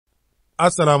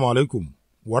Assalamu alaikum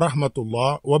wa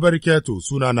rahmatullah wa barakatuh.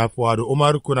 Suna na Fuadu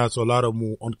Umar, kuna sauraron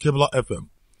mu on Kibla FM.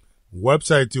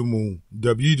 Website mu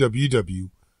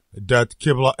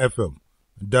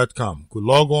www.kiblafm.com. Ku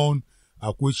log on,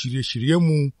 akwai shirye-shirye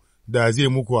mu da zai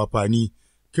muku amfani,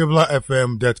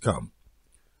 kiblafm.com.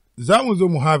 Za mu zo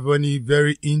mu have wani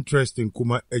very interesting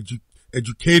kuma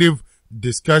educative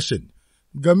discussion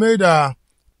game da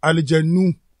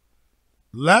aljannu.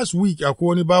 Last week akwai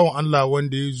wani bawan Allah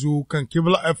wanda ya zo kan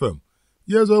Kibla FM,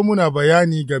 ya zo muna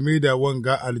bayani game da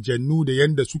wanga aljannu da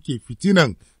yanda suke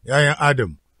fitinan ‘ya'yan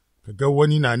Adam. Kaga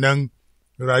wani na nan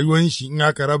rayuwan shi in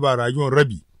aka raba rayuwan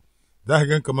rabi, za ka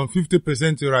gan kamar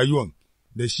 50% rayuwan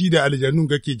da shi da aljannun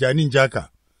kake janin jaka,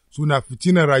 suna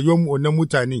fitinan rayuwan wannan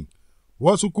mutanen.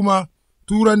 Wasu kuma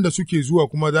turan da suke zuwa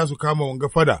kuma za su kama wanga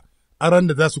fada, aran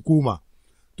da za su koma.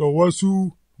 To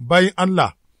wasu bayan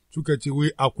Allah suka ce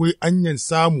wai akwai anyan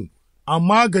samu a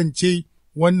magance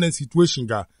wannan situation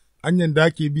ga anyan da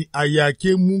ake bi a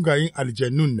yake mugayen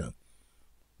aljannun nan.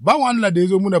 Bawan Allah da ya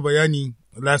zo muna bayani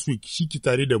last week shi ki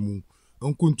tare da mu,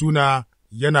 in kun tuna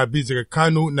yana bi daga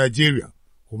Kano, Nigeria,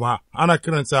 kuma ana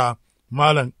kiransa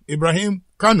Mallam Ibrahim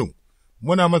Kano.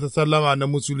 Muna masa sallama na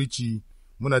musulunci,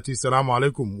 muna ce salamu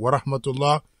alaikum wa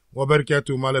rahmatullah wa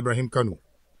barakatuh Mallam Ibrahim Kano.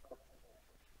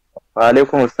 Wa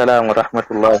alaikum salam wa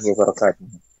rahmatullahi wa barakatuh.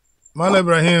 Mallam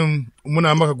Ibrahim,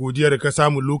 muna maka godiya da ka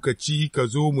samu lokaci ka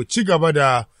zo mu ci gaba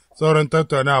da sauran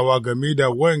tattaunawa game da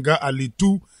wanga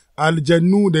alitu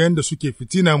aljannu da yanda suke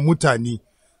fitina mutane,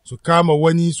 su kama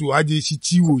wani su aje shi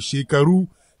ciwo shekaru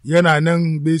yana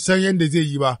nan bai san yanda zai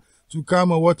yi ba, su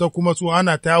kama wata kuma su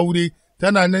ana ta aure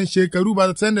tana nan shekaru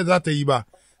ba san da za ta yi ba,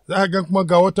 za ka ga kuma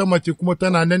ga wata mace kuma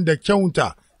tana nan da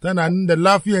kyauta, tana nan da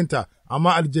lafiyanta,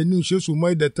 amma aljannu shi su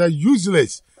mai da ta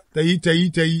useless, ta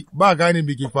yi, ba gane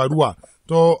me ke faruwa.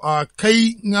 To,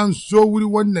 kai nan so wuri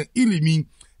wannan ilimi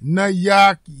na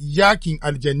yakin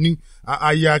aljannu,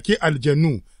 a yake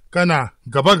aljannu, kana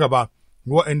gaba-gaba,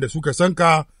 waɗanda suka san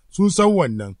ka sun san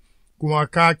wannan, kuma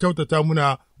ka kyautata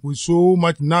muna with so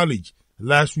much knowledge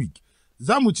last week.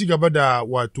 Za mu ci gaba da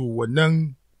wato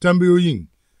wannan tambayoyin.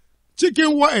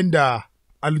 Cikin waɗanda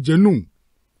aljannu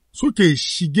suke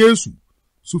shige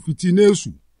su fitine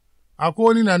su, akwai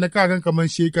wani na kagan kamar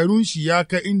shekarun shi ya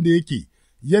kai inda yake,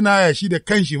 yana ya shi da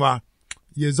kanshi ma,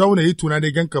 ya zauna yi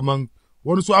tunani gan kamar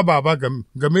wani su ababa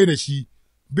game da shi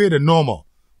bai da normal,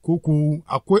 ko ku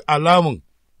akwai alamun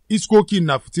iskokin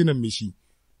na fitinan mishi.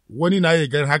 Wani na ya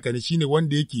gan haka ne shine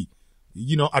wanda yake,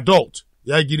 adult,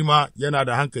 ya girma yana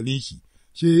da hankalin shi,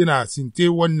 shi yana sinte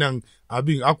wannan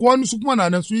abin. Akwai wani su kuma na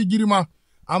nan su yi girma,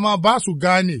 amma ba su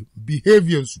gane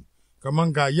behavior su,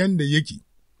 kamar ga yanda yake.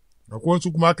 Akwai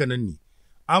wasu kuma haka nan ne,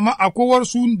 amma akwai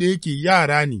wasu da yake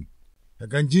yara ne,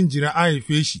 daga jinjina an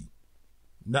haife shi,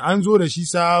 da an zo da shi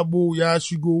sabo ya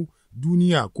shigo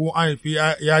duniya ko an haife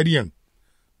yariyan.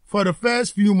 For the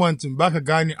first few months baka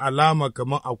gane alama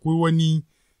kamar akwai wani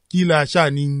kila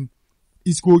shanin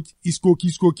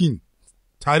iskokin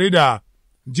tare da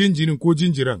jinjirin ko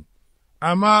jinjiran,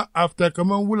 amma after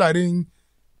kamar wularen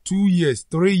 2 years,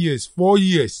 3 years, 4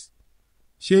 years,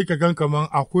 she ka gan kamar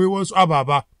akwai wasu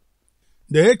ababa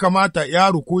da ya kamata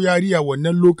yaro ko yariya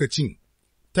wannan lokacin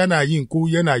tana yin ko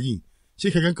yana yin,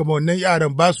 shi ka gan kamar wannan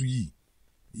yaran ba su yi.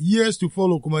 Years to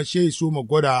follow kuma shi so ma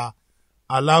gwada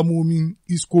alamomin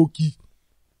iskoki.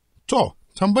 To,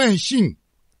 tambayan shin,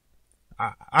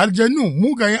 aljannu,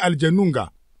 mugayen aljannun ga,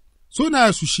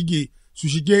 suna su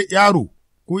shige yaro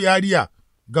ko yariya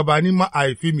gabanin ma a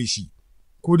haife mishi,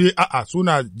 ko dai a'a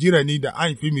suna jira ne da an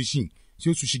haife mishi,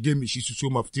 sai su shige mishi su so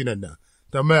mafitinan nan.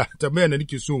 Tambaya na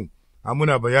nake so a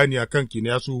muna bayani a kan ki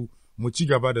ne su mu ci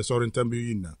gaba da sauran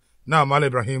tambayoyin nan. Na Mallam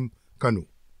Ibrahim Kano.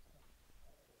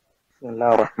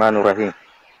 Bismillahir Rahmanir Rahim.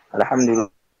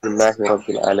 Alhamdulillahi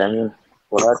Rabbil Alamin.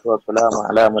 Salatu wa salamu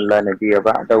ala man la nabiyya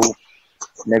ba'dahu.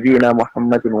 Nabiyina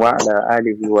Muhammadin wa ala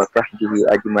alihi wa sahbihi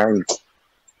ajma'in.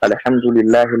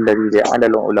 Alhamdulillahi alladhi ja'ala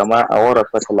al-ulama'a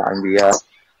warasatal anbiya.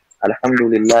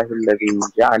 Alhamdulillahi alladhi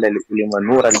ja'ala al-ilma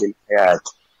nuran lil hayat.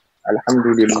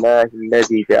 Alhamdulillahi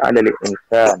alladhi ja'ala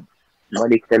al-insana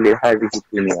ملكا لهذه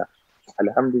الدنيا.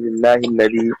 الحمد لله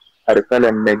الذي أرسل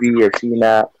النبي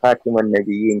فينا خاتم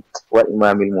النبيين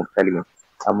وإمام المرسلين.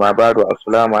 أما بعد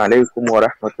السلام عليكم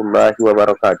ورحمة الله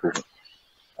وبركاته.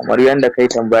 kamar yadda kai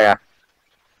tambaya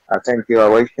akan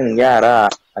cewa wai shin yara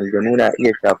aljanu na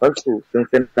iya shafar su sun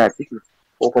na ciki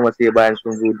ko kuma sai bayan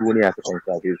sun zo duniya su kan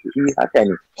shafe su. Haka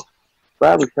ne,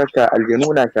 babu shakka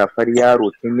aljanu na shafar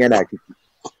yaro tun yana ciki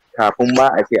kafin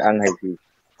ma a ce an haife,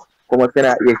 kuma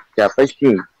suna iya shafar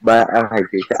shi bayan an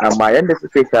haife shi, amma yadda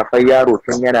suke shafar yaro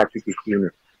tun yana ciki shine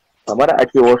kamar a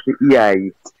ce wasu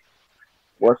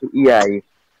iyaye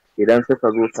idan suka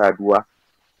zo saduwa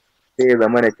sai ya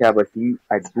zama na cewa ba su yi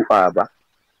addu'a ba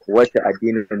wacce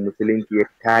addinin musulunci ya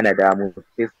tanada mu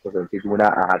sai su kusanci juna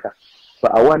a haka. To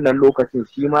a wannan lokacin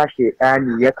shi ma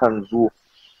shaidani yakan zo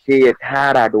sai ya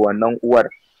tara da wannan uwar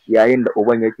yayin da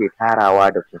uban yake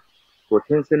tarawa da su. To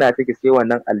tun suna ciki sai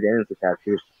wannan aljanin su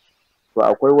tafe su. To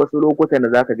akwai wasu lokutan da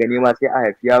zaka gani ma sai a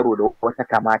haifi yaro da wata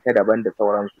kamata daban da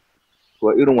sauransu.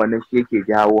 To irin wannan shi yake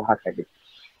jawo haka dai.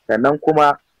 Sannan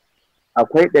kuma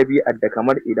akwai ɗabi'ar da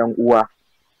kamar idan uwa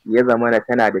ya zamana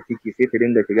tana da ciki sai ta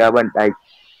dinga shiga ban ɗaki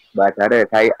ba tare da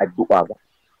ta yi addu'a ba,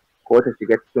 ko ta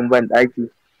shiga cikin ban ɗaki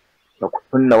ta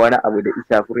kunna wani abu da ya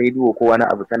shafi rediyo ko wani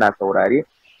abu tana saurare,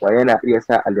 wa yana iya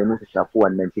sa aljanu su shafi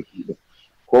wannan ciki din.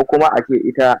 Ko kuma a ce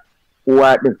ita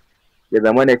uwa din ya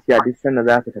zama na cewa duk sanda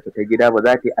za ta tafi ta gida ba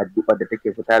za ta yi addu'a da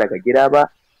take fita daga gida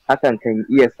ba, hakan kan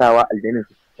iya sawa aljanun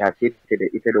su shafe ta da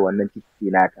ita da wannan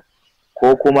ciki nata,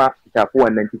 ko kuma shafi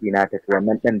wannan ciki nata ta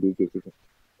wannan ɗan da yake ciki.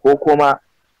 Ko kuma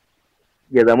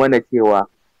ya zama na cewa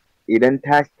idan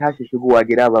ta tashi shigowa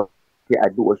gida ba sai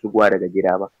addu'a shigowa daga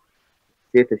gida ba,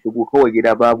 sai ta shigo kawai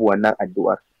gida babu wannan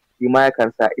addu'ar, shi ma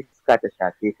yakan sa iska ta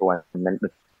shafe ta wannan din.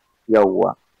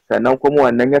 Yawwa, sannan kuma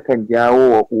wannan yakan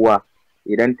jawo wa uwa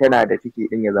idan tana da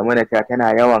ciki din ya zama na cewa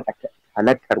tana yawan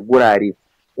halartar gurare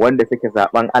wanda take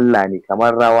zaben Allah ne,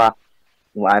 kamar rawa,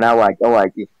 ma'ana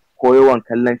waƙe-waƙe, ko yawan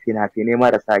kallon fina-finai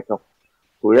marasa kyau,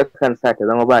 to yakan sa ta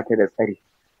zama ba ta da tsari,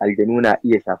 aljanu na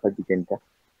iya shafar jikinta.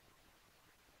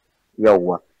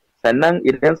 Yawwa, sannan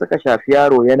idan suka shafi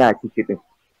yaro yana ciki din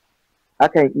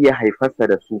akan iya haifarsa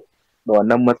da su da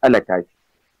wannan matsalar tashi,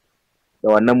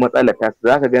 da wannan matsalar tashi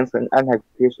zaka gan su in an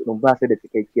haife su din ba su da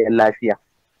cikakkiyar lafiya.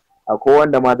 Akwai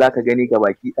wanda ma zaka gani ga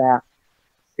baki ɗaya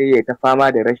sai ya ta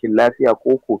fama da rashin lafiya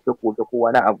ko koke-koke ko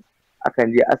wani abu,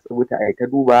 akan je asibiti a yi ta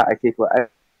duba a ce to ai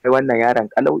wannan yaron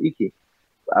kalau ike,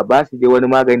 a ba shi dai wani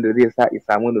magani da zai sa ya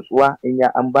samu nutsuwa in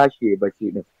ya an ba shi ya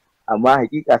bace din, amma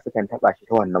hakika sukan taba shi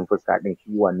ta wannan fuska din shi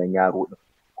wannan yaro din.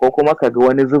 Ko kuma ka ga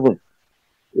wani zubin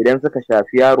idan suka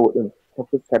shafi yaro din ta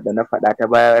fuskar da na faɗa ta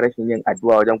bayan rashin yin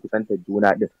addu'a wajen kusantar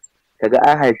juna din, kaga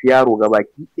an haifi yaro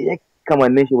gabaki ɗaya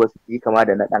kamannin shi ba su yi kama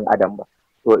da na ɗan adam ba.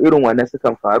 To irin wannan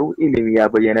sukan faru, ilimi ya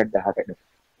bayyanar da haka din.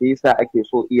 Shi yasa ake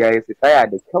so iyaye su tsaya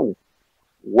da kyau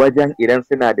wajen idan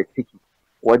suna da ciki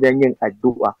wajen yin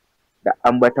addu'a da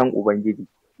ambatan ubangiji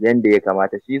yanda ya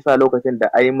kamata. Shi yasa lokacin da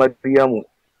ai Maryamu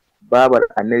babar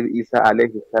Annabi Isa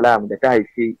alaihi salam da ta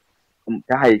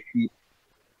haifi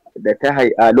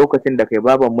a lokacin da kai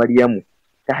baban Maryamu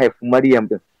ta haifi Maryam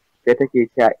din, sai take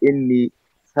cewa inni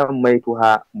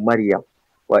sammaituha Maryam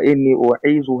wa inni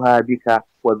u'izuha bika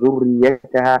wa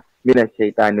zurriyataha min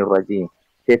ash-shaytanir rajim.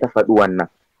 Sai ta faɗi wannan,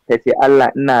 ta ce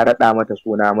Allah ina raɗa mata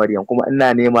suna Maryam kuma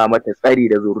ina nema mata tsari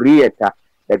da zurriyarta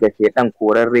daga shaiɗan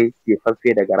korarre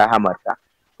jefaffe daga rahamarta.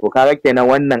 To kaga kenan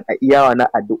wannan a iyawa na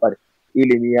addu'ar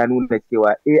ilimi ya nuna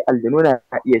cewa aljanu na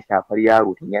iya shafar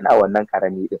yaro tun yana wannan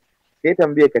karami din. Sai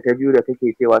tambayar ka ta biyu da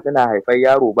kake cewa suna haifar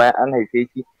yaro bayan an haife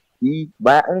shi,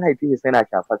 bayan an haife shi suna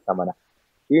shafar sa mana.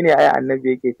 Shine ai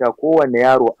annabi yake cewa kowanne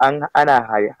yaro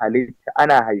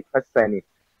ana haifarsa ne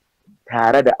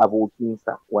tare da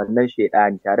abokinsa wannan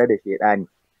shaidani, tare da shaidani.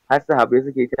 Har sahabbai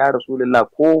suke cewa Rasulullah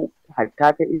ko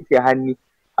hatta ka ice hanni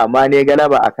amma ne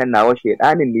galaba akan nawa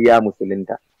shaidanin ni ya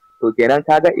musulunta. To kenan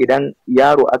kaga idan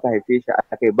yaro aka haife shi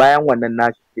akai bayan wannan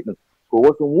nashi din, to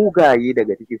wasu mugaye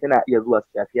daga ciki suna iya zuwa su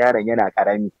shafi yaron yana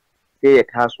karami, sai ya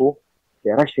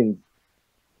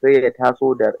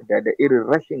taso da irin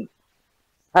rashin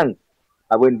san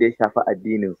abin da ya shafi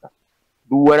addininsa.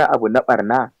 Duk wani abu na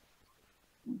barna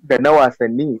da na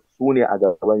wasanni su ne a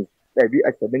gaban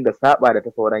ɗabi'ar ta dinga saba da ta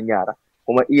sauran yara,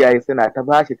 kuma iyaye suna ta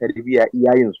bashi tarbiyya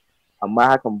iyayensu, amma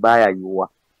hakan baya yiwuwa.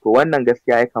 To wannan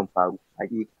gaskiya yakan faru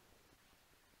hakika.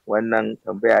 Wannan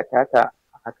tambaya taka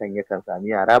hakan yakan sami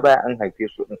yara bayan an haife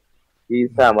su din. Shi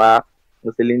yasa ma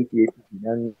musulunci yake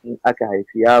idan aka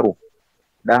haifi yaro,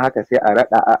 dan haka sai a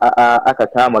raɗa aka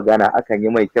kama magana akan yi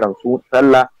mai kiran su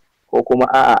sallah, ko kuma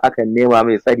akan nema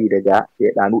mai tsari daga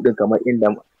shaidanu din, kamar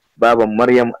inda baban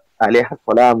Maryam alaihi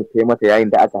salam ta mata yayin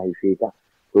da aka haife ta.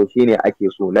 To shine ake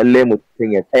so lalle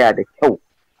mutum ya tsaya da kyau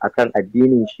akan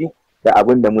addinin shi da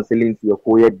abin da musulunci ya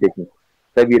koyar da shi.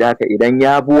 Saboda haka idan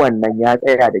ya bi wannan ya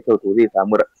tsaya da kyau, to zai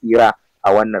samu tsira a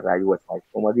wannan rayuwar ta,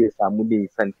 kuma zai samu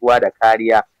nisantuwa da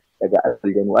kariya daga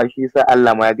aljanu. Ai shi yasa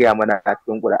Allah ma ya gaya mana a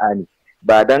cikin Qur'ani,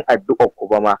 ba dan addu'ar ku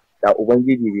ba ma da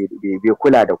ubangiji bai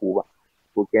kula da ku ba.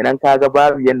 To kenan kaga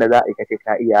babu yanda za a kace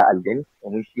ka iya aljani,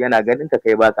 domin shi yana ganin ka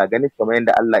kai baka ganin, kamar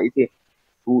yanda Allah yace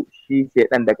shi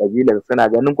shedan da kabilar suna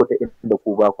ganin ku ta inda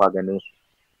ku ba kwa ganin su.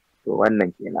 To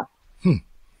wannan kenan.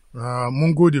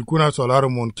 Mun gode kuna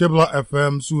sauraron mu Kebla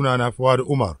FM, suna na Fuad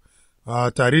Umar.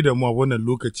 tare da mu a wannan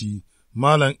lokaci,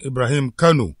 Mallam Ibrahim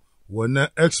Kano, wannan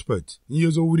expert, in ya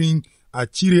zo wurin a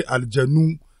cire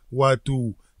aljanu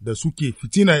wato da suke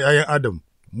fitina ‘ya'yan Adam,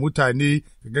 mutane,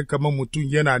 kaga kamar mutum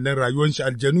yana nan rayuwar shi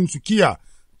aljanun su kiya,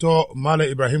 to Mallam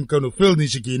Ibrahim Kano field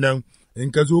shi kenan,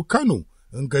 in ka zo Kano,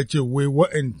 in ka ce wai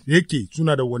wa'an yake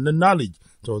suna da wannan knowledge,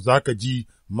 to za ka ji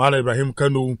Mallam Ibrahim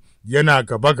Kano yana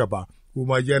gaba-gaba,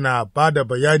 kuma yana ba da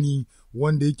bayani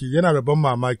wanda yake yana da ban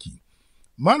mamaki.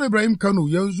 Mallam Ibrahim Kano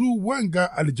yanzu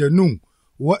wanga aljanun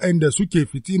wa'anda suke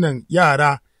fitinan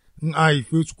yara in a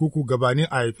haife su koko gabanin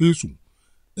a haife su,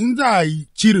 in za a yi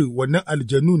cire wannan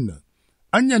aljanun nan,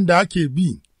 anyan da ake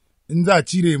bi in za a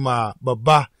cire ma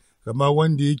babba kamar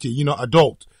wanda yake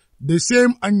adult, the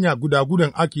same anya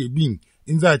guda-gudan ake bin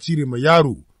in za a cire ma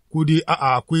yaro, ko dai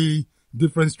a'a akwai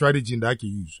different strategy da ake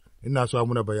use. Ina so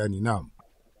muna bayani na.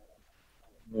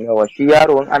 Yawa shi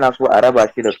yaro in ana so a raba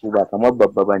shi da su ba kamar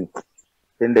babba bane.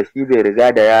 Tunda shi bai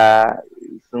riga da ya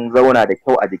sun zauna da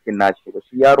kyau a jikin nashi ba.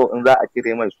 Shi yaro in za a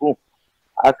cire mai su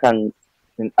akan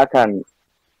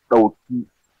ɗauki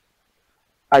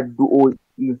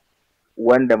addu'o'i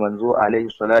wanda manzo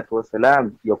alaihi salatu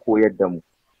wassalam ya koyar da mu.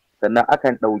 Sannan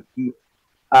akan ɗauki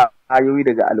ayoyi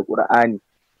daga alƙur'ani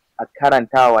a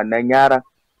karanta wannan yaron,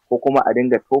 ko kuma a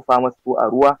dinga tofa masa su a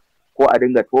ruwa, ko a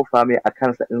dinga tofa mai a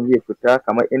kansa in zai fita,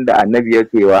 kamar inda annabi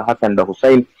yake wa Hassan da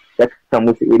Hussein ya kasa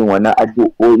musu irin wannan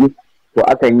addu'o'i. To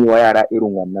akan yi wa yara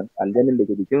irin wannan, aljanin da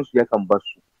ke jikinsu yakan bar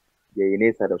su ya yi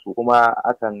nesa da su, kuma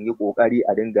akan yi ƙoƙari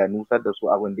a dinga nusar da su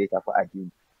abin da ya tafi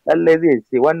addini. Lallai zai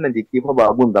ce wannan jiki fa ba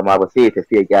abun zama ba, sai ya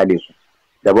tafi ya kyale su,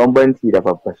 da bambanci da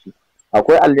babbashi.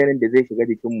 Akwai aljanin da zai shiga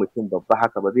jikin mutum babba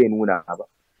haka ba zai nuna ba,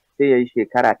 sai ya yi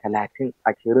shekara 30,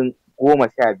 20,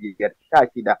 15,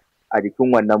 16 a jikin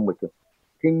wannan mutum.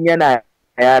 Tun yana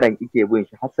yaron ike bin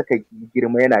shi har suka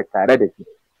girma yana tare da shi,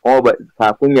 kuma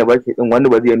kafin ya bar shi din wani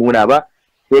ba zai nuna ba,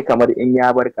 sai kamar in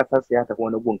ya bar ƙasarsa ya tafi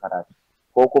wani gun karatu,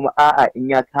 ko kuma a'a in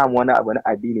ya kama wani abu na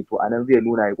addini, to anan zai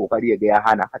nuna ya kokari ya ga ya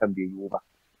hana, hakan bai yiwu ba,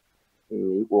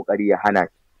 yi kokari ya hana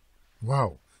shi.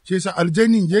 Wow. Shi yasa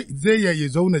aljanin zai ya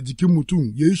zauna jikin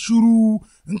mutum ya yi shiru,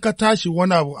 in ka tashi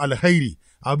wani abu alhairi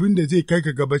abin da zai kai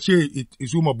ka gaba ce ya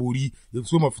soma bori, ya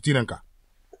soma fitinanka.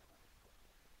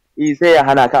 Sai ya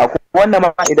hana ka. Wannan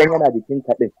ma idan yana jikin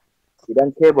ka din,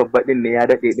 idan kai babba din ne ya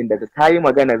daɗe din, daga kayi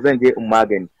magana zan je in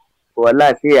magani, to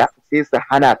wallahi sai su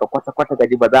hana ka kwata-kwata,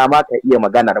 gaji ba za ma ka iya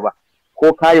maganar ba,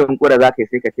 ko kayan kura za ka yi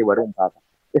sai ka ce bari in fata.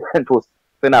 To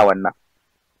suna wannan.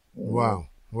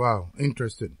 Wow,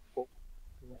 interesting.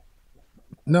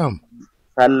 Na'am.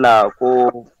 Sallah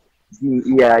ko jin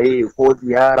iyaye ko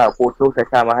ziyara ko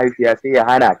kyautata mahaifiya sai ya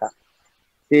hana ka,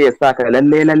 sai ya sa ka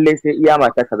lalle sai iya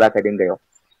matarka za ka dinga yau.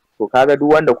 To kaga duk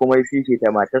wanda kuma ya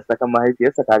fifita matarsa kan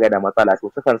mahaifiyarsa, kaga da matsala,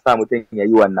 to sukan sa mutum ya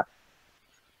yi wannan.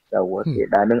 Yawwa, sai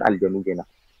ɗanin aljanu kenan.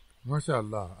 Masha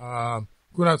Allah.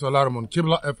 Kuna sauraron mun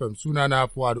Kibla FM, suna na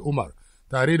Fuad Umar,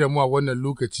 tare da mu a wannan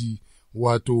lokaci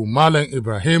wato Mallam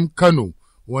Ibrahim Kano,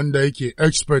 wanda yake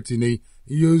expert ne,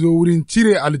 ya zo wurin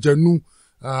cire aljannu,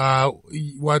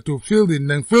 wato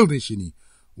fieldin shi ne.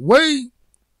 Wai,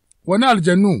 wani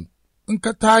aljannu, in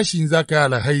ka tashi za ka yi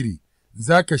alhairi,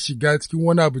 za ka shiga cikin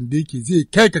wani abin da yake zai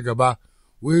kai ka gaba,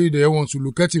 wai da yawansu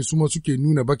lokacin su ma suke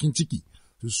nuna bakin ciki,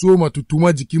 su soma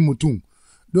tutuma jikin mutum.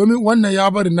 Domin wannan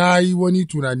ya bari na yi wani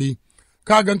tunani,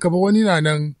 ka gan ka ba wani na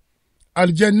nan,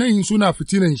 aljannai suna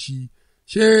fitinan shi,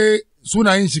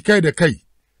 suna yin shi kai da kai.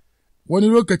 Wani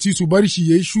lokaci su bar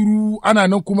shi ya yi shuru, ana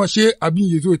nan kuma abin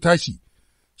ya zo tashi.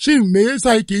 Shin me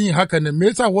yasa yake yin haka nan? Me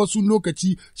yasa wasu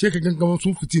lokaci ka gan kamar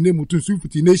sun fitine mutum, sun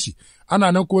fitine shi,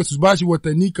 ana nan kuma su ba shi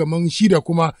watanni kamar 6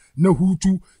 kuma na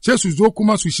hutu, sai su zo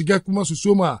kuma su shiga kuma su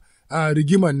soma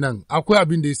rigiman nan. Akwai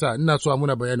abin da yasa ina so a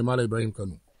muna bayani Mallam Ibrahim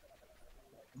Kano.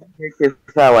 Yake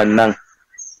sa wannan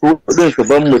su din su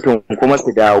ban mutum kuma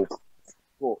su dawo.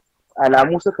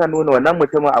 Alamu suka nuna wannan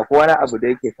mutumin akwai wani abu da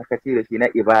yake sakaci da shi na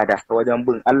ibada ta wajen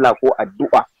bin Allah ko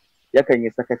addu'a, yakan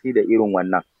yi sakaci da irin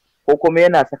wannan, ko kuma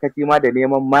yana sakaci ma da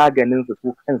neman maganin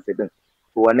su kansu din,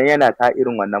 to wannan yana ta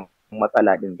irin wannan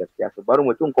matsala din gaskiya. Su bar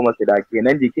mutum kuma su da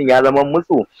kenan jikin ya zama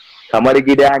musu kamar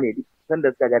gida ne, duk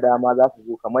sanda suka ga dama za su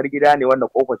zo, kamar gida ne wanda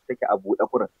kofar take a buɗe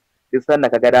kurin, duk sanda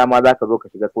ka ga dama za ka zo ka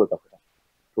shiga so ka fita.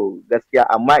 To gaskiya,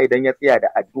 amma idan ya tsaya da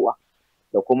addu'a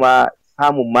da kuma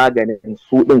samun maganin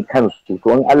su ɗin kansu, to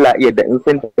in Allah iya da in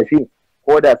sun tafi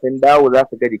ko da sun dawo za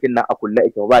su ga jikin nan a kulle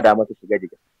ita, ba da masa shiga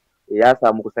jikin. Ya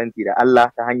samu kusanci da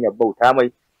Allah ta hanyar bauta mai,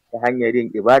 ta hanyar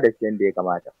yin ibada yadda ya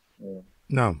kamata.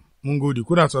 Na'am, mun gode.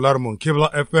 Kuna sauraron mun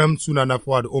Kibla FM, suna na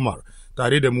Fuad Umar,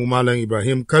 tare da mu Mallam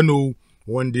Ibrahim Kano,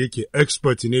 wanda yake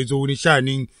expert ne zo wani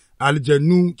shanin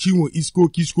aljannu, ciwon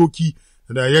iskoki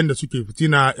da yanda suke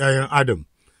fitina ‘ya'yan Adam.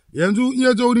 yanzu in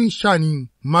ya zo wurin shanin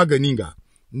maganin ga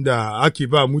da ake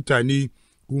ba mutane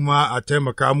kuma a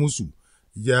taimaka musu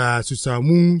ya su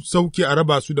samu sauki a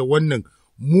raba su da wannan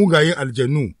mugayen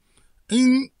aljannu.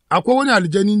 In akwai wani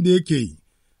aljanin da yake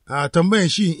a tambayan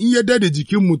shi in ya dade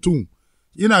jikin mutum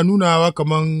yana nunawa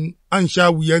kaman an sha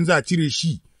wuyan za a cire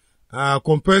shi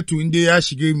compared to inda ya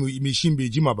shige mai shin bai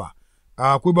jima ba.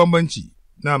 Akwai bambanci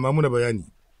na mamuna bayani.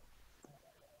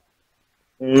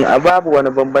 Babu wani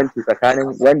bambanci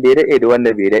tsakanin wanda ya daɗe da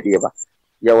wanda bai daɗe ba.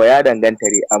 Yawa ya danganta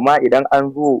ne, amma idan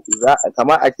an zo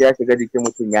kamar a ce ya shiga jikin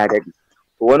mutum ya daɗe.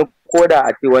 To wani koda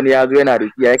a ce wani ya zo yana da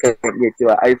shi ya kan iya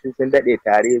cewa ai sun daɗe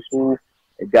tare su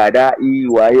ga da'i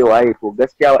waye to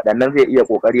gaskiya waɗannan zai iya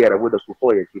ƙoƙari ya rabu da su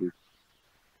kawai ya cire.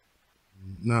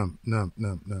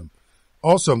 Na'am.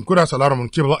 Awesome. Kuna sauraron mun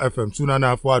Kibla FM suna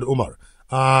na Fuad Umar.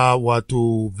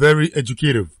 Wato very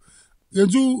educative.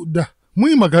 Yanzu da mun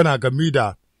yi magana game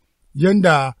da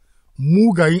yanda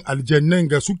mugayen aljannan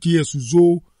ga suke su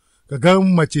zo ga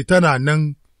gan mace tana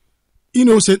nan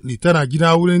innocently tana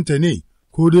gina wurinta ne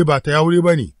ko dai ba ta yaure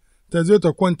ba ne ta zo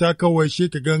ta kwanta kawai she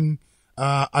ka gan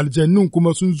aljannun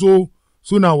kuma sun zo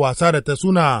suna wasa da ta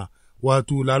suna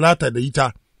wato lalata da ita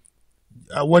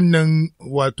wannan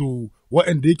wato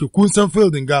waɗanda yake kun san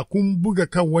fieldin ga kun buga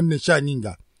kan wannan shanin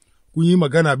ga kun yi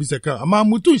magana bisa kan amma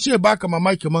mutum she baka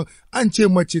mamaki man an ce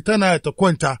mace tana ta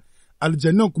kwanta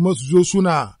aljannan kuma su zo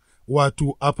suna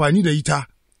wato amfani da ita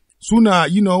suna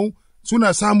suna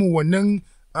samun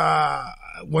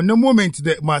wannan moment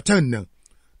da matan nan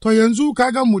to yanzu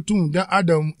kaga mutum dan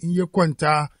adam in ya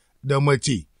kwanta da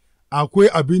mace akwai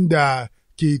abin da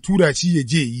ke tura shi ya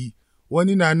je yi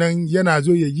wani na nan yana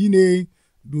zo ya yi ne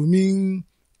domin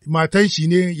matan shi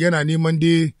ne yana neman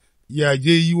dai ya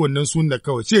je yi wannan sunna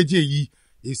kawai sai je yi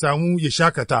ya samu ya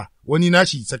shakata wani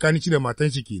nashi tsakanin shi da matan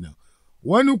shi kenan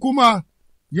wani kuma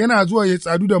yana zuwa ya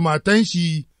tsadu da matan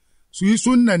shi su yi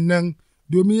sunnan nan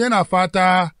domin yana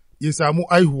fata ya samu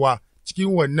aihuwa cikin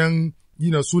wannan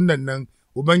sunnan nan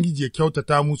Ubangiji ya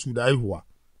kyautata musu da aihuwa.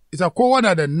 Isa kowa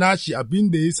na da nashi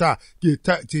abin da ya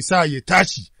sa ya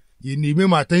tashi ya nemi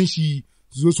matan shi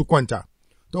su zo su kwanta.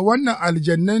 To wannan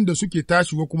aljannan da suke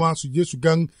tashi kuma su je su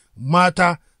gan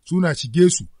mata suna shige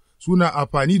su, suna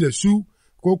amfani da su,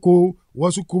 ko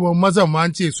wasu kuma mazan ma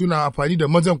ce suna amfani da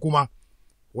mazan kuma.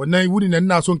 Wannan wuri nan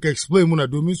na son ka explain muna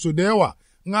domin so da yawa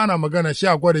in ana magana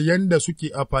sha gwada yanda suke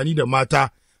amfani da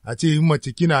mata a ce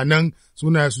mace kina nan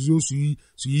suna su zo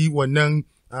su yi wannan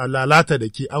lalata da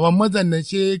ke amma mazan nan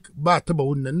she ba taba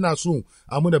wannan ina so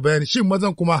a mu da bayani shin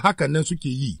mazan kuma hakan nan suke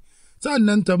yi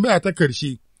sannan tambaya ta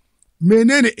karshe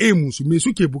menene aimu su me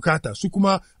suke bukata su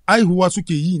kuma aihuwa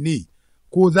suke yi ne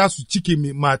ko za su cike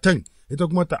matan ita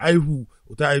kuma ta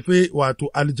haife wato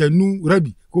aljannu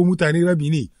rabi ko mutane rabi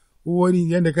ne ko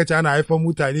wani yanda kace ana haifan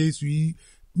mutane su yi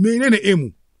menene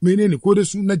aimu menene ko da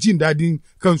su na jin dadin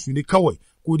kansu ne kawai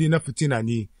ko dai na fitina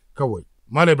ne kawai.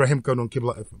 Mallam Ibrahim Kano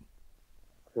Kibla FM.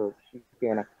 To shi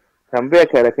kenan. Tambayar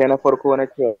ka da kai na farko na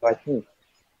cewa shin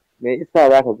me isa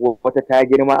za ka go wata ta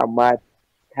girma amma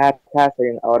ta kasa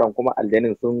yin auren kuma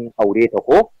aljanin sun aure ta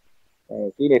ko?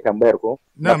 Shi ne tambayar ko?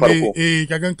 Na farko.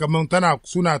 Kagan kaman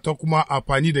suna ta kuma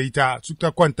amfani da ita su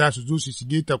ta kwanta su zo su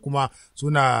shige ta kuma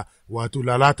suna wato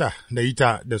lalata da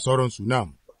ita da sauransu na.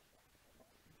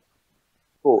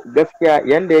 To gaskiya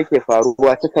yanda yake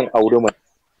faruwa sukan auri mai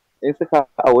in suka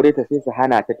aure ta sai su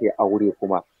hana ta aure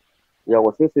kuma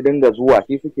yawa sai su dinga zuwa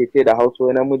shi suke ce da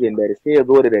hausa namijin dare sai ya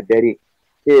zo da daddare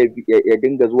sai ya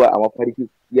dinga zuwa a mafarki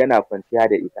yana kwanciya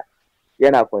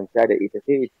da ita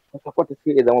sai kwata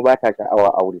sai ya zama ba ta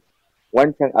sha'awa aure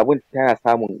wancan abin tana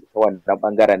samun ta wannan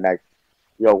bangaren nashi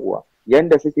yawwa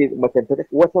yanda suke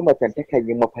wata macen ta kan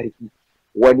yi mafarki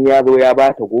wani ya zo ya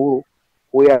ba ta goro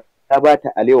ko ya ba ta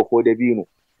alewa ko dabino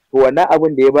to wannan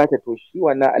abin da ya bata to shi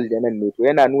wannan aljanan ne to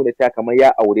yana nuna cewa kamar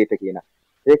ya aure ta kenan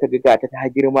sai ka ga ta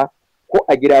girma ko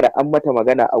a gida da an mata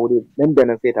magana aure nan da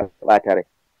nan sai ta bata rai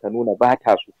ta nuna ba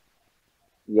ta su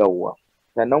yawwa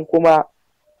sannan kuma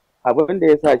abin da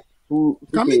ya sa su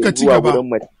suke zuwa wurin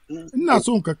mace ina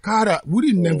son ka kara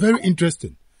wurin nan very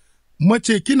interesting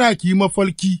mace kina ki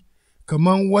mafalki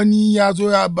kamar wani ya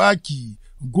zo ya baki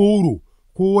goro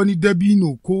ko wani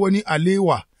dabino ko wani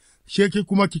alewa sheke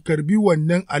kuma ki karbi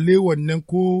wannan alewan nan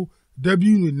ko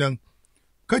dabino nan,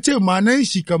 ka ce manan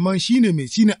shi kaman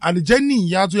shine aljannin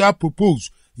ya zo ya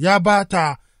propose ya ba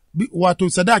ta wato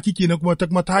sadaki kenan kuma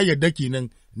ta yarda kenan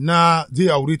na zai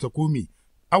aure ta ko me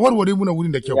a warware muna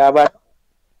wurin da kyau.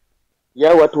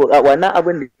 Ya wato wannan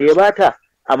abin da ya bata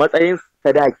a matsayin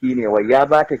sadaki ne wai ya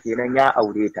bata kenan ya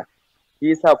aure ta. Shi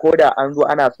yasa ko da an zo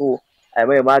ana so a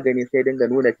mai magani sai dinga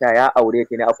nuna cewa ya aure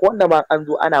ta ne akwai wanda ma an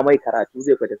zo ana mai karatu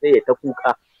zai fita sai ya ta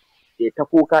kuka ya ta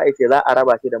kuka ya ce za a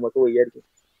raba shi da masoyiyar shi.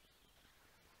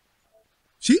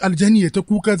 Shi aljani ya ta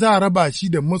kuka za a raba shi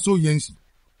da masoyansi.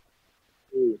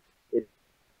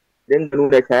 Idan da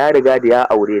nuna ta ya riga da ya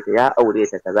aure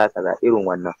ta kaza kaza irin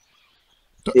wannan.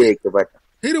 Sai ya kibata.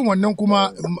 Irin wannan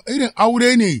kuma irin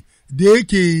aure ne da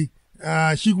yake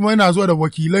shi kuma yana zuwa da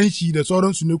wakilan shi da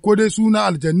sauransu ne ko dai suna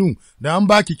aljannu da an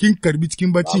baki kin karbi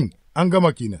cikin baccin an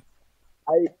gama kenan.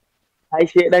 Ai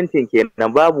shedancin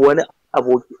kenan babu wani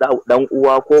aboki dan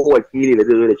uwa ko wakili da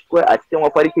zai zo da shi kawai a cikin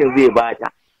mafarkin zai bata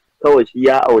kawai shi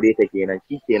ya aure ta kenan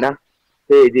shi kenan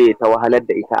sai je ta wahalar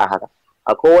da ita a haka.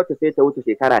 Akwai wata sai ta wuce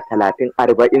shekara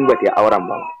 30-40 ba ta yi auren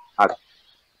ba haka.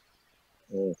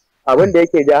 Abin da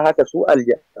yake ja haka su abin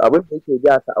da yake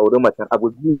ja su auri macen abu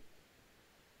biyu.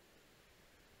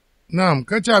 Na'am,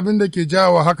 kace abin da ke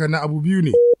jawo haka na abu biyu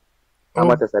ne. A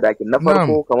mata sadakin na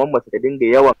farko kamar mace ta dinga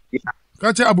yawan.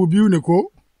 Kace abu biyu ne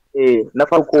ko? Na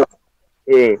farko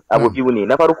abu biyu ne.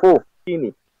 Na farko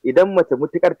shine idan mace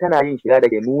mutukar tana yin shiga da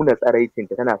ke nuna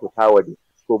tsaraicinta tana fita waje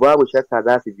to babu shakka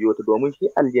za su biyo ta domin shi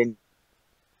aljani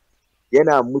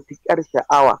yana mutukar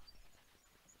sha'awa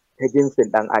ta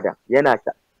jinsin ɗan adam yana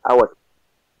sha'awa.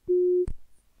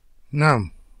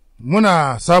 Na'am,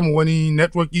 muna samun wani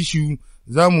network issue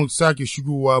za mu sake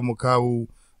shigowa mu kawo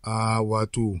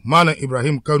wato Mallam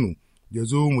Ibrahim Kano ya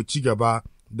zo mu ci gaba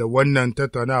da wannan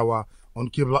tattaunawa on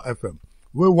Kibla FM.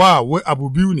 Wai abu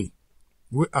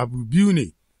biyu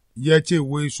ne ya ce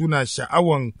wai suna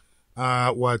sha'awan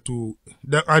wato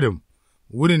ɗan adam.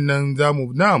 Wurin nan za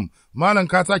mu, na'am, Malam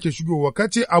ka sake shigowa, ka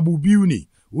ce abu biyu ne,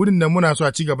 wurin nan muna so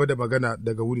a ci gaba da magana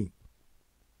daga wurin.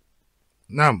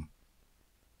 Na'am.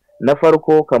 Na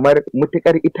farko kamar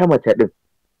mutukar ita mace ɗin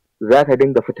za ta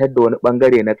dinga fitar da wani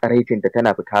ɓangare na tsaraicinta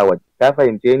tana fita waje. Ta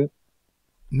fahimce ni?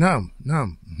 Na'am.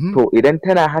 To idan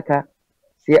tana haka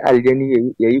sai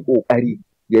aljani ya yi ƙoƙari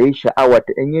ya yi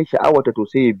sha'awata, in yi sha'awata to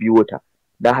sai ya biyo ta,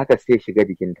 don haka sai ya shiga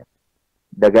jikinta.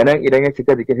 Daga nan idan ya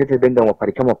shiga jikin sai ta dinga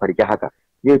mafarke haka.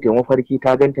 Yau ta mafarki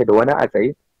ta ganta da wani a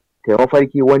tsaye, ta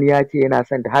mafarki wani ya ce yana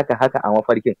son ta haka a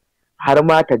mafarkin. Har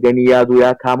ma ta gani ya zo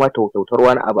ya kama ta kyautar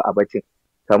wani abu a bacin,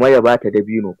 kamar ya bata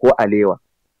dabino ko alewa.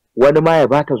 Wani ma ya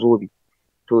bata zobe.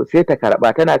 To sai ta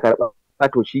karɓa, tana karɓa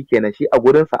to shi kenan shi a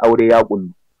gurinsa aure ya ƙullu.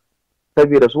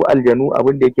 Saboda su aljanu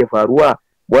abin da yake faruwa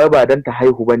wai ba dan ta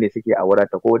haihu bane suke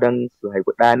aurata ko dan su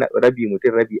haifi ɗa rabi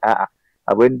mutum rabi a'a.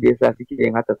 Abin da yasa suke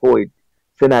yin haka kawai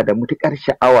suna da mutukar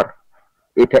sha'awar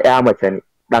ita ya mace ne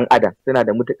ɗan adam, suna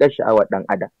da mutukar sha'awar ɗan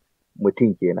adam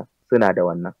mutum kenan, suna da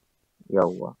wannan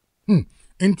yawwa.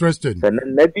 Interesting.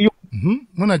 Sannan na biyu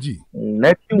muna ji.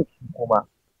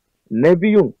 Na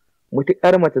biyun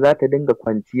mutukar mace za ta dinga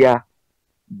kwanciya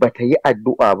ba ta yi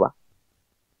addu'a ba.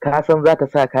 Ka san za ta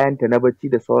sa kayanta na bacci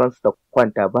da sauransu ta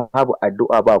kwanta babu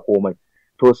addu'a ba komai.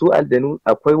 To su aljanu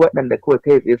akwai waɗanda kawai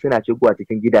kai tsaye suna shigowa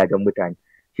cikin gidajen mutane.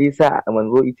 Shi yasa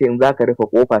manzo yace in zaka rufe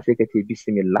kofa sai ka ce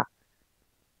bismillah.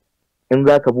 In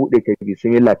zaka buɗe ka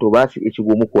bismillah to ba su iya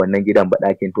shigo muku wannan gidan ba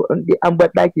ɗakin. To in dai an bar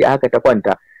ɗaki a haka ta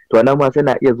kwanta to nan ma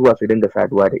suna iya zuwa su dinga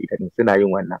saduwa da ita suna yin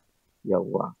wannan.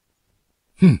 Yawwa.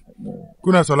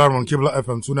 Kuna sauraron Kibla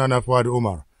FM, suna na Fuad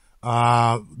Umar.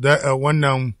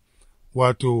 Wannan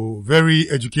wato very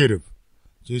educative.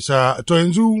 To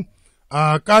yanzu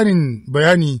ƙarin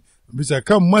bayani bisa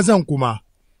kan mazan kuma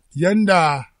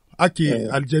yanda ake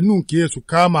aljannu ke su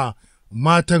kama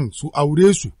matan su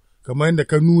aure su kamar yadda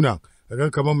ka nuna kaga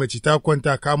kamar mace ta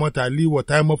kwanta ka mata liwa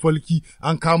ta yi mafalki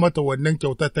an ka mata wannan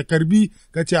kyauta ta karbi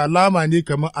ka ce alama ne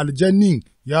kamar aljannin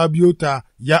ya biyo ta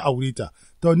ya aure ta.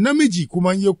 To namiji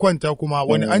kuma ya kwanta kuma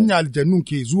wani anya aljannu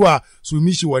ke zuwa su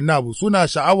mishi wannan abu suna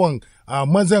sha'awan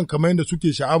mazan kamar yadda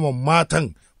suke sha'awan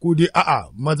matan ko dai a'a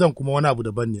mazan kuma wani abu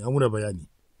daban ne an muna bayani.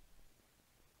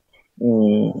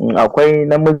 Akwai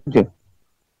namijin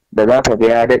da za ka ga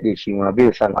ya daɗe shi ma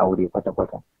bai son aure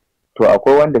kwata-kwata. To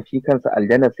akwai wanda shi kansa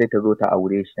aljanar sai ta zo ta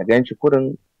aure shi, ta gan shi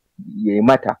kurin ya yi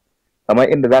mata, kamar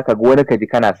inda za ka ga wani ka ji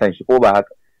kana son shi ko ba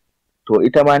haka. To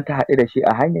ita ma ta haɗu da shi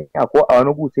a hanya ko a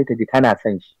wani gu sai ta ji tana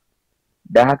son shi,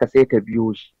 don haka sai ta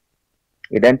biyo shi.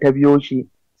 Idan ta biyo shi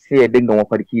sai ya dinga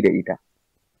mafarki da ita.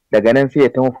 Daga nan sai ya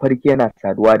ta mafarki yana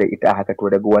saduwa da ita haka, to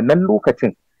daga wannan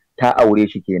lokacin ta aure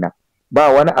shi kenan. Ba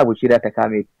wani abu shi da ta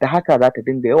kame ta haka za ta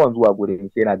dinga yawan zuwa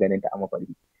gurin shi yana ganin ta a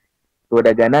mafarki. To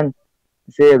daga nan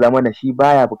sai ya zama na shi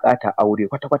baya bukata aure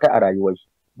kwata-kwata a rayuwar shi,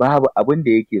 babu abin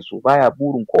da yake so, baya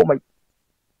burin komai.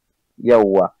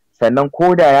 Yawwa, sannan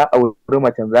ko da ya auri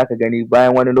macen zaka gani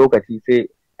bayan wani lokaci sai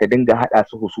ta dinga haɗa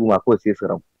su husuma ko sai su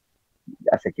rabu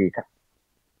a sake ta.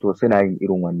 To suna yin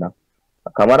irin wannan.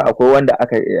 Kamar akwai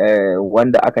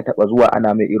wanda aka taɓa zuwa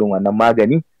ana mai irin wannan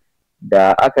magani,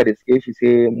 da aka riske shi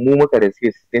sai mu muka riske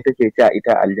shi sai take cewa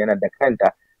ita aljanar da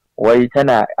kanta wai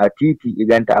tana a titi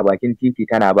iganta a bakin titi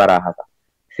tana bara haka,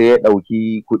 sai ya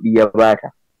ɗauki kuɗi ya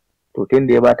bata. To tun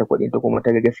da ya bata kuɗin ta kuma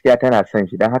ta ga gaskiya tana son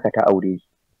shi, don haka ta aure shi.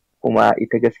 Kuma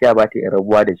ita gaskiya ba ta iya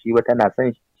rabuwa da shi ba, tana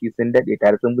son shi, sun daɗe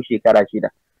tare sun bi shekara 6.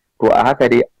 To a haka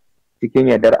dai cikin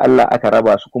yardar Allah aka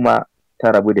raba su, kuma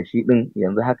ta rabu da shi ɗin,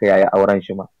 yanzu haka yayi auren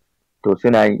shi ma. To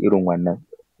suna yin irin wannan.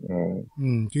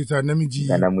 Kisa namiji.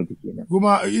 Da namiji kenan.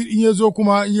 Kuma in ya zo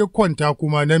kuma in ya kwanta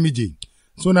kuma namiji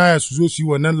suna ya su zo su yi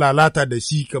wannan lalata da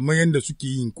shi kamar yadda suke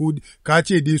yin, ko ka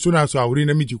ce dai suna su aure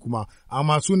namiji kuma,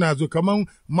 amma suna zo kamar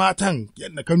matan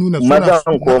yadda ka nuna suna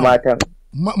mazan ko matan.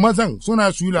 Mazan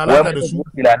suna su yi lalata da su.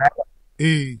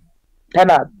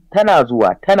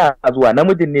 Tana zuwa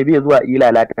namijin ne bai zuwa yi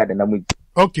lalata da namiji.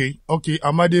 Okay,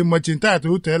 amma dai macin ta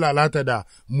yi lalata da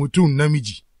mutum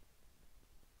namiji.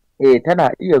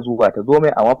 Tana iya zuwa ta zo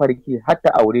mai a mafarki, har ta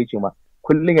aure ce ma,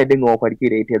 kullum ya dinga mafarki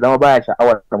da ita, ya zama baya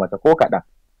sha'awar mata ko kaɗan.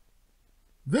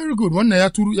 Very good, wannan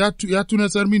ya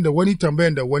tunasar min da wani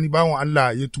tambayan da wani bawan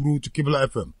Allah ya turo to Kibla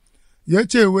FM. Ya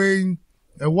ce wai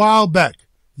a while back,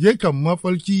 ya kan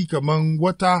mafarki kaman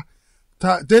wata,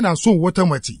 tana son wata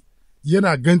mace,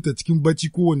 yana ganta cikin bacci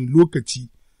kowane lokaci,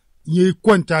 ya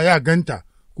kwanta ya ganta,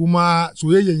 kuma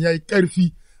soyayyan ya yi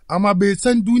ƙarfi, amma bai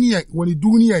san wani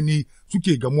duniya ne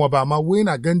suke gamuwa ba, amma wai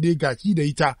yana gan dai gashi da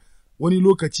ita, wani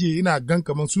lokaci ina gan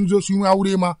kamar sun zo sun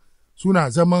aure ma, suna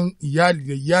zaman iyali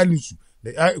da iyalinsu,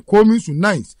 da kominsu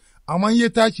nice, amma ya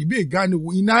tashi bai gane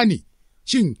ina ne,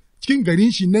 shin cikin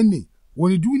garin shi nan ne,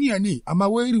 wani duniya ne, amma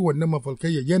wai irin wannan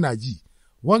mafalkai yana ji,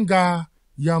 wanga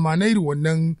ya ma na irin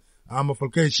wannan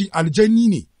mafalkai shi aljanni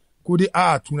ne, ko dai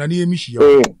a'a tunani ya mishi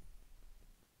yawa.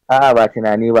 A'a ba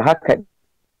tunani ba, haka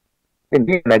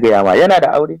ɗin na gaya ma, yana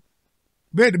da aure?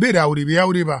 Bai da aure, bai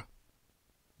aure ba.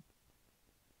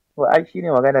 To ai shi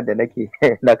ne maganar da nake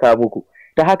na ka muku.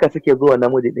 Ta haka suke zuwa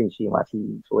namiji ɗin shi masu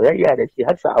soyayya da shi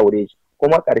har su aure shi,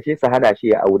 kuma ƙarshe su hana shi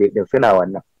ya aure ɗin, suna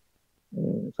wannan.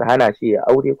 Su hana shi ya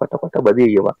aure kwata-kwata ba zai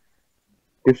yi ba.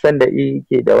 Duk sanda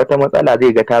ke da wata matsala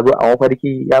zai ga ta zo a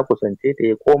mafarki ya kusance ta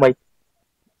ya komai.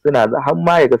 Suna har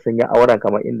ma ya ga sun yi auren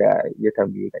kamar inda ya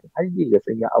tambaye ka, har ya ga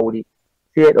sun yi aure.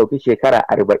 Sai ya ɗauki shekara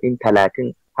 40,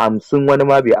 30, 50 wani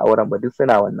ma bai auren ba, duk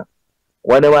suna wannan.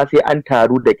 Wani ma sai an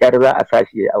taru da ƙyar za a sa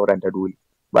shi ya auren ta dole,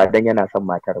 ba dan yana son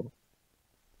matar ba.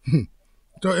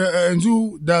 To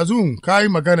yanzu da zun ka yi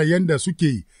magana yadda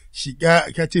suke shiga,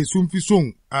 ka ce sun fi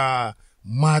son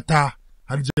mata,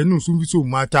 aljannun sun fi son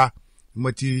mata,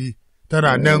 mace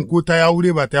tara nan ko ta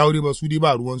aure ba ta aure ba, su dai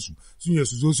ba ruwansu, sun yi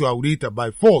su zo su aure ta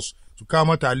by force, su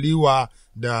kama ta liwa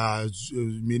da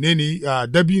menene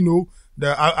dabino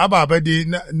da ababa dai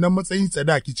na matsayin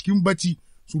tsadaki cikin bacci,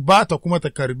 su ba ta kuma ta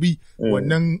karbi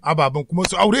wannan ababen kuma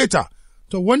su aure ta.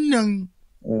 To wannan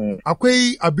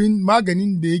akwai abin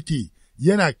maganin da yake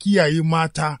yana kiyaye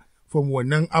mata from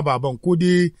wannan ababen, ko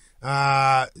dai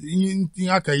in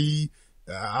aka yi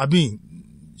abin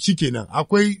shikenan,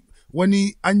 akwai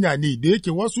wani anya ne da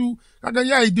yake wasu kaga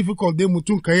yayi difficult dai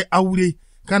mutum ka yi aure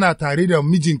kana tare da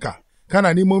mijinka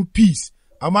kana neman peace,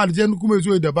 amma aljannu kuma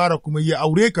zo ya dabara kuma ya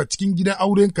aure ka cikin gidan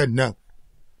aurenka nan.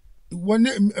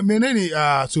 Menene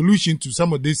solution to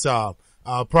some of these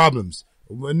problems?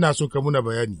 Ina so ka muna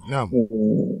bayani.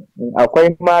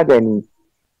 Akwai magani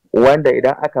wanda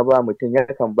idan aka ba mutum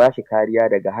yakan ba shi kariya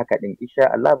daga haka din,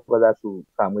 insha Allah ba za su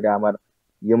samu damar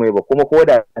yi mai ba, kuma ko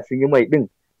da sun yi mai din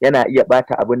yana iya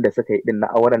bata abin da suka yi din na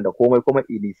auren da komai, kuma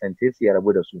ilisance su ya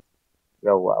rabu da su.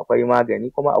 Yawwa akwai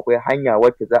magani, kuma akwai hanya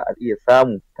wacce za a iya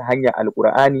samu ta hanyar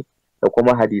alkur'ani da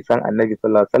kuma hadisan annabi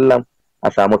sallallahu alaihi wasallam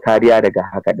a samu kariya daga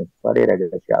haka din. Kwarai da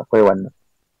gaske akwai wannan.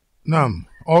 Na'am.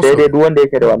 Sai dai duk wanda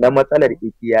yake da wannan matsalar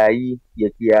ya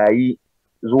kiyayi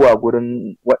zuwa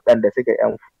gurin waɗanda suke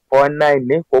yan 419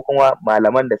 ne, ko kuma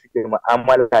malaman da suke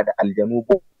mu'amala da aljanu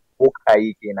ko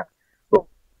kayi kenan.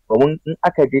 Domin in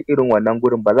aka je irin wannan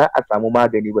gurin ba za a samu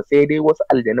magani ba, sai dai wasu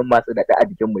aljanun masu daɗa a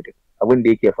jikin mutum, abin da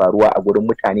yake faruwa a gurin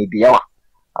mutane da yawa.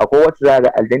 Akwai wacce za ga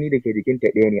aljani da ke jikinta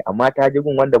ɗaya ne, amma ta ji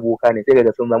gun wanda boka ne sai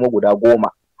ga sun zama guda 10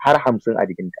 har 50 a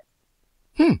jikinta.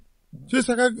 Sai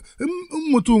saka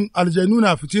in mutum aljanu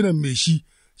na fitinan mai shi,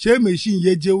 sai mai shi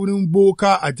ya je wurin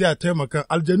boka a ji a taimaka,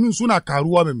 aljanun suna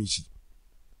karuwa mai shi.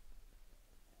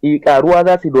 Karuwa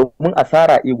za su domin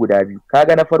asara guda biyu.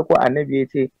 Kaga na farko annabi ya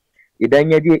ce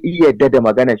idan ya je yadda da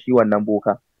magana shi wannan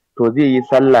boka, to zai yi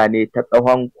sallah ne ta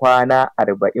tsawon kwana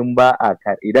 40 ba a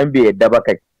idan bai yadda ba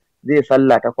kai, zai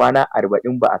sallah ta kwana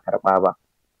 40 ba a karɓa ba.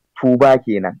 Tuba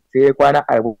kenan, sai kwana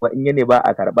 40 ya ne ba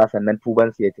a karɓa sannan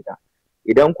tubansa ya cika.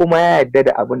 Idan kuma ya yadda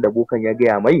da abin da bokan ya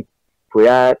gaya mai, to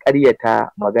ya ƙaryata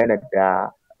magana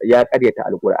da ya ƙaryata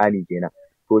alƙur'ani kenan.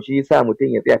 To shi yasa mutum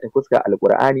ya tsaya ta fuskar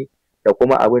alƙur'ani da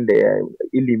kuma abin da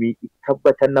ilimi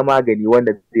tabbatar na magani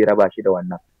wanda zai raba shi da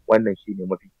wannan shine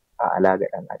mafi a'ala ga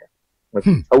ɗan adam,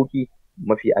 mafi sauki,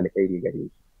 mafi alkhairi gare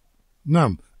shi.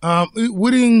 Na'am.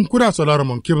 Wurin kuna sauraron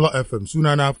mun Kibla FM,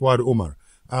 sunana Fuad Umar.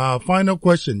 Final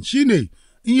question shine,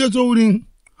 in ya zo wurin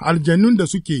aljannun da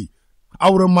suke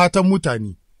auren matan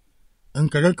mutane, in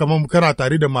kaga kamar kana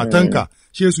tare da matanka,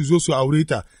 she su zo su aure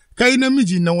ta, kai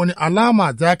namiji na wani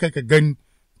alama za ka gani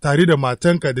tare da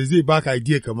matanka da zai baka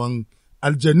idea kamar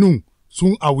aljannun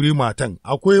sun aure matan.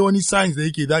 Akwai wani science da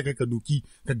yake za ka duki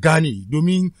ka gane,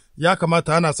 domin ya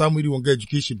kamata ana samun irin wanga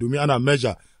education domin ana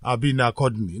measure abin na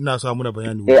accordingly. Ina samu na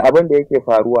bayani. Abin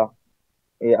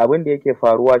da yake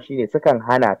faruwa shine sukan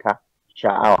hana ta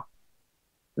sha'awa.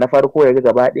 Na farko ya ga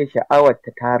gaba ɗaya sha'awar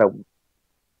ta ragu,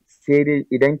 sai dai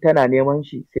idan tana neman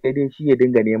shi sai dai shi ya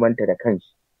dinga neman ta da kanshi.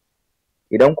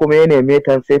 Idan kuma ya neme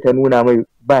ta sai ta nuna mai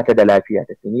ba ta da lafiya,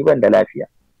 ta ni ban da lafiya,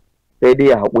 sai dai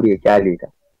ya haƙuri ya kyale ta,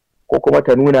 ko kuma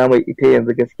ta nuna mai ita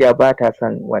yanzu gaskiya ba ta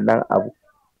son wannan abu,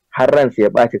 har ransa ya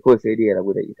ɓaci kawai sai dai ya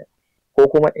rabu da ita. Ko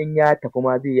kuma in ya tafi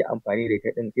ma zai yi amfani da ita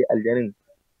ɗin, sai aljanin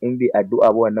in bai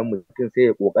addu'a ba wannan mutum sai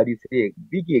ya ƙoƙari sai ya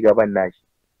bige gaban nashi,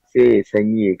 sai ya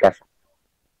sanyi ya ƙasa,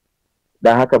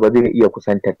 don haka ba zai iya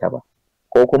kusantar ta ba.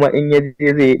 Ko kuma in ya je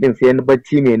zai yi ɗin sai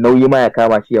bacci mai nauyi ma ya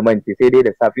kama shi ya mance, sai dai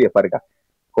da safe ya farga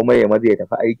kuma ya maza ya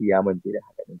tafi aiki ya mance da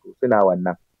haka ɗin. To suna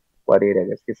wannan kwarai da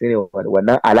gaske, su ne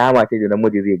wannan alama ce da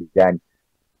namiji zai gane.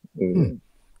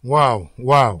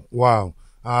 Wow.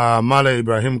 Mallam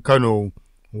Ibrahim Kano,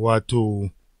 wato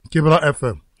Kibra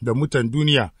FM da mutan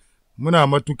duniya, muna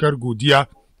matukar godiya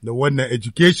da wannan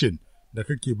education da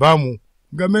kake bamu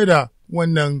game da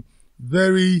wannan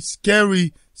very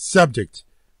scary subject,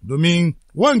 domin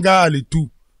wanga halittu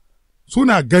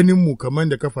suna ganin mu kamar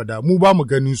da ka fada, mu ba mu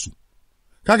ganin su.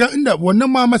 Kaga inda wannan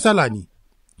ma matsala ne,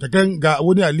 ga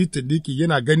wani halittar da yake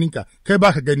yana ganin ka, kai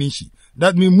ba ka ganin shi.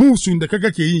 That means musun da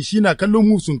kaga ke yin shi na kallon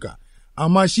musun ka,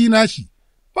 amma shi na shi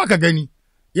ba ka gani.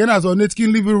 Yana zaune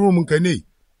cikin living room ka ne,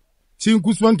 cikin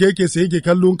kusman ka yake sai yake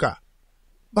kallon ka,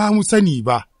 ba mu sani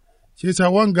ba. Shi yasa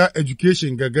wanga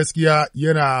education ga gaskiya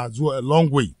yana zuwa a long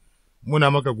way.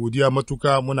 Muna maka godiya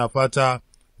matuka, muna fata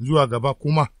zuwa gaba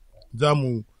kuma za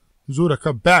mu zo da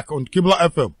ka back on Kibla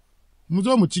FM, mu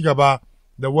zo mu ci gaba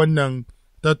da wannan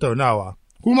tattaunawa.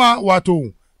 Kuma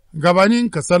wato gabanin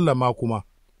ka sallama kuma,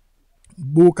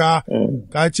 boka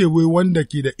ka ce wai wanda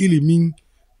ke da ilimin,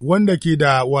 wanda ke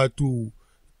da wato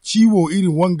ciwo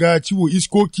irin wanga, ciwo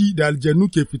iskoki da aljannu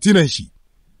ke fitinan shi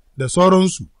da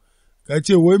sauransu, ka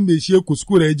ce wai mai shi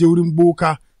kuskure ya je wurin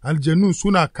boka, aljannun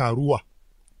suna karuwa.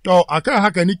 To, akan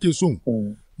haka nike son,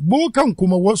 bokan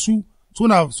kuma wasu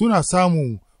suna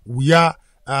samun wuya,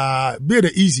 bai da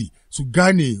easy su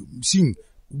gane shin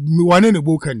wane ne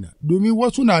bokan nan, domin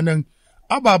wasu na nan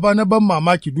ababa na ban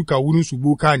mamaki duka wurin su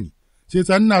boka ne. Sai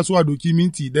sa ina so a doki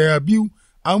minti 1-2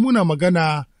 a muna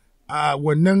magana a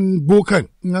wannan bokan,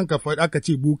 in an aka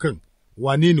ce bokan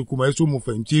wane ne kuma ya so mu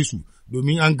fahimce su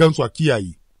domin an gan su a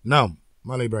kiyaye. Na'am,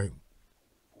 Mallam Ibrahim.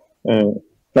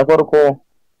 Na farko,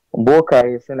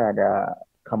 bokaye suna da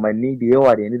kamanni da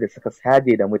yawa da da suka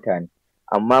saje da mutane,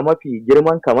 amma mafi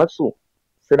girman kamar su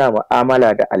suna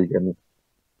mu'amala da aljanu.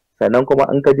 Sannan kuma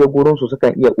in ka je gurin su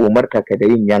sukan iya umarta ka da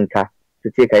yin yanka, su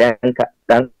ce ka yanka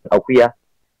ɗan akuya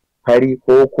fari,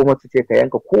 ko kuma su ce ka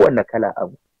yanka kowanne kala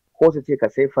abu, ko su ce ka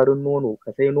sai farin nono,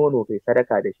 ka sai nono kai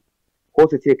sadaka da shi, ko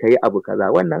su ce ka yi abu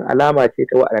kaza. Wannan alama ce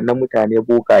ta waɗannan mutane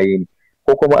bokaye ne.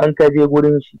 Ko kuma an ka je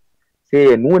gurin shi sai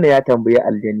ya nuna ya tambayi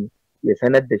aljani, ya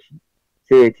sanar da shi,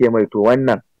 sai ya ce mai to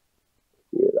wannan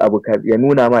abu ya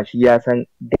nuna ma shi ya san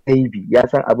gaibi, ya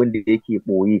san abin da yake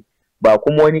ɓoye, ba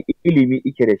kuma wani ilimi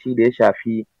ike da shi da ya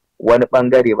shafi wani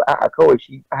ɓangare ba, a'a kawai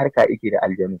shi harka ike da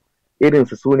aljanu.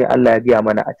 Irinsu su ne Allah ya gaya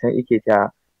mana a can ike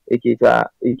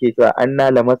cewa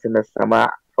anna lamasna sama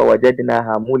fa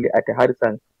wajadnaha muli'at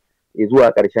harsan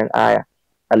zuwa ƙarshen aya.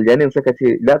 Aljanin suka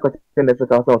ce lokacin da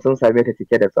suka hausa sun same ta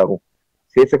cike da tsaro,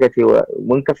 sai suka ce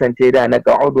mun kasance da na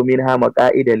qa'udu minha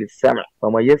maqa'ida lis-sam' fa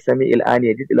man yasmi al-an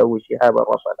yajid lahu shihaban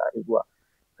rasada zuwa.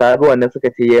 Kaga wannan suka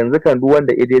ce yanzu kan duk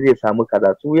wanda ide zai samu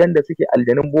kaza. Su yanda suke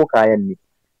aljanin bokayen ne,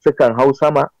 sukan hau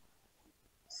sama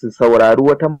su saurari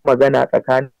wata magana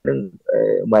tsakanin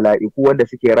mala'iku wanda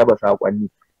suke raba saƙonni,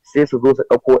 sai su zo su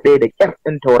ɗauko ɗaya da ƙyar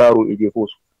ɗin tauraro ije ko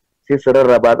su, sai su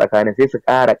rarraba tsakanin, sai su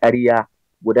ƙara ƙarya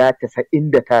guda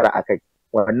 99 a kai.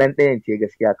 Wannan ɗayan ce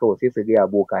gaskiya kawai, sai su gaya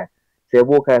bokayen, sai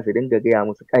bokayen su dinga gaya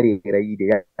musu ƙarerayi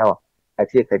da yawa. A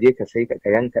ce ka je ka sai ka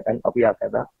yanka ɗan akuya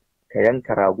kaza, ka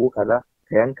yanka rago kaza,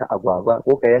 ka yanka agwagwa,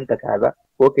 ko ka yanka kaza,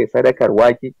 ko kai sadakar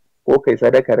wake, ko kai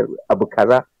sadakar abu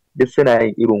kaza. Duk suna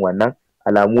yin irin wannan,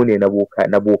 alamu ne na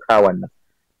boka wannan.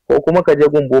 ko kuma ka je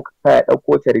gun boka ya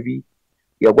ɗauko carbi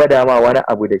ya gwada ma wani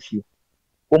abu da shi.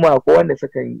 Kuma akwai wanda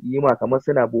sukan yi ma kamar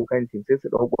suna bokancin sai su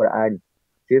ɗau Qur'ani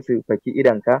sai su faki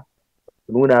idanka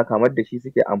su nuna kamar da shi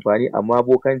suke amfani amma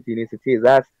bokanci ne, su ce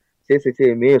sai su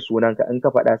ce meye sunanka, in ka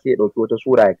faɗa sai ya ɗauki wata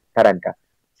sura ya karanta,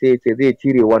 sai ya ce zai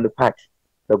cire wani part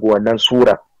daga wannan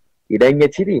sura. Idan ya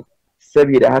cire,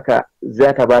 saboda haka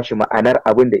za ta ba shi ma'anar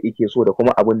abin da yake so da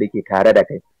kuma abin da ke tare da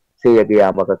kai, sai ya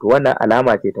gaya maka. To wannan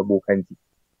alama ce ta bokanci.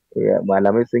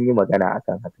 Malamai sun yi magana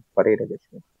akan haka kwarai da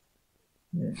gaske.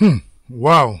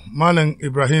 Wow, Mallam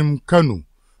Ibrahim Kano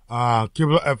a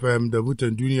Kibla FM da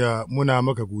Butan Duniya, muna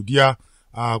maka godiya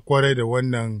a kwarai da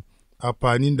wannan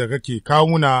amfanin da kake kawo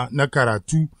muna na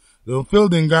karatu. Don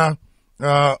fildin ga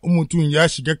mutum ya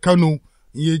shiga Kano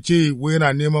ya ce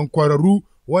yana neman kwararru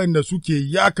waɗanda suke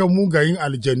yakan mugayen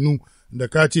aljannu da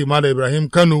ka ce Mallam Ibrahim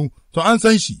Kano, to an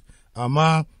san shi,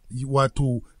 amma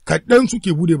wato kaɗan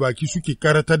suke bude baki suke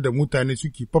karatar da mutane,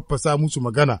 suke faffasa musu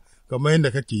magana kamar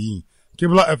yadda kake yi.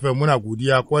 Kibla FM muna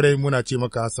godiya kwarai, muna ce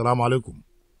maka assalamu alaikum.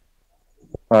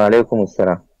 Wa alaikum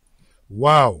assalam.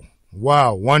 Wow,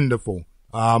 wonderful.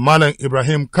 Mallam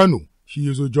Ibrahim Kano shi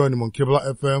ya zo join mun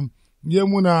Kibla FM, ya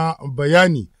muna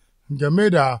bayani game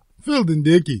da fieldin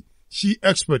da yake shi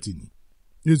expert ne,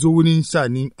 ya zo wurin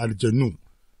sanin aljannu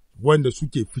wanda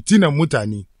suke fitinan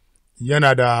mutane,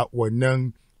 yana da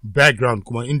wannan background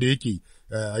kuma inda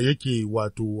yake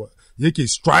wato yake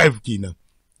strive kenan,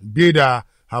 bai da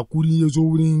hakuri ya zo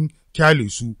wurin kyale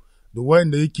su da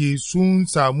wanda yake sun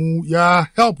samu ya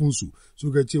help su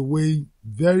suka ce wai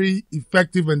very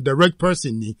effective and direct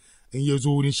person ne in ya zo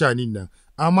wurin shanin nan.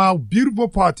 Amma beautiful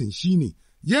partin shine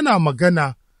yana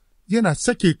magana, yana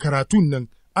sake karatun nan,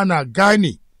 ana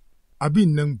gane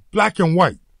abin nan black and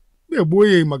white, bai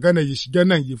boye magana ya shiga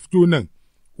nan ya fito nan.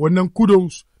 Wannan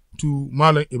kudos to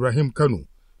Mallam Ibrahim Kano.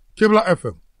 Kibla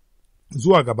FM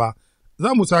zuwa gaba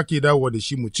za mu sake dawo da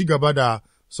shi mu ci gaba da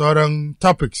sauran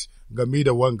topics game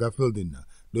da wanga fieldin nan,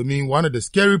 domin one of the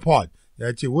scary part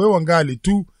ya ce wai wanga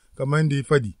halittu kamar da ya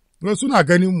fadi, wai suna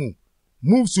ganin mu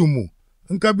moves mu,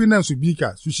 in ka bi nan su bi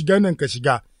ka, su shiga nan ka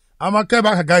shiga, amma kai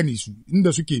ba ka gane su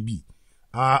inda suke bi.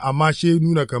 Amma she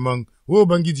nuna kaman wai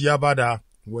Ubangiji ya bada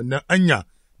wannan anya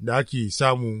da ake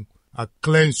samu a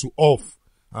cleanse su off.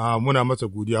 Muna masa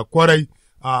godiya kwarai.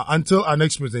 Until our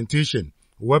next presentation,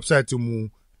 website mu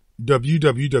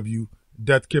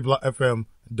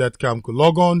www.kiblafm.com, ku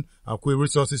log on, akwai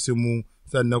resources mu,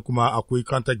 sannan kuma akwai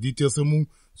contact details mu.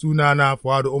 Sunana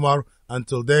Fuad Umar.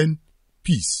 Until then,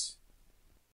 peace.